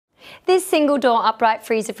This single-door upright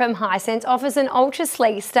freezer from Hisense offers an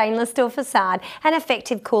ultra-sleek stainless steel facade and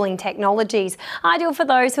effective cooling technologies, ideal for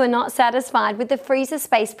those who are not satisfied with the freezer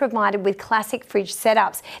space provided with classic fridge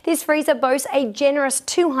setups. This freezer boasts a generous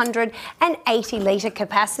 280-litre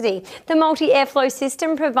capacity. The multi-airflow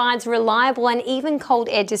system provides reliable and even cold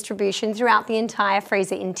air distribution throughout the entire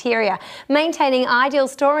freezer interior, maintaining ideal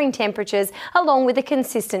storing temperatures along with a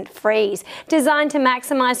consistent freeze. Designed to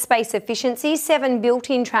maximise space efficiency, 7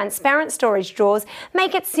 built-in transparent storage drawers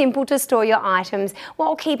make it simple to store your items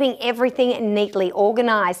while keeping everything neatly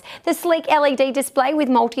organised. The sleek LED display with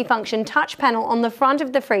multifunction touch panel on the front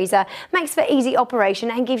of the freezer makes for easy operation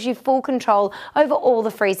and gives you full control over all the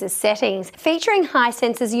freezer's settings. Featuring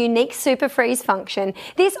Hisense's unique super freeze function,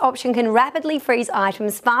 this option can rapidly freeze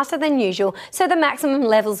items faster than usual, so the maximum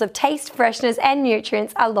levels of taste, freshness and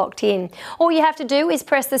nutrients are locked in. All you have to do is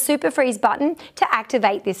press the super freeze button to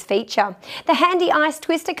activate this feature. The handy ice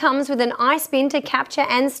twister comes with an ice bin to capture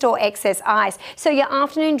and store excess ice, so your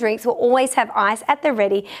afternoon drinks will always have ice at the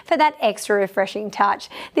ready for that extra refreshing touch.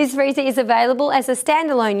 This freezer is available as a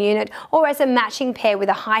standalone unit or as a matching pair with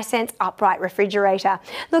a Hisense upright refrigerator.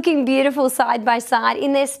 Looking beautiful side by side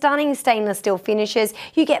in their stunning stainless steel finishes,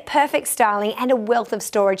 you get perfect styling and a wealth of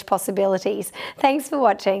storage possibilities. Thanks for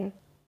watching.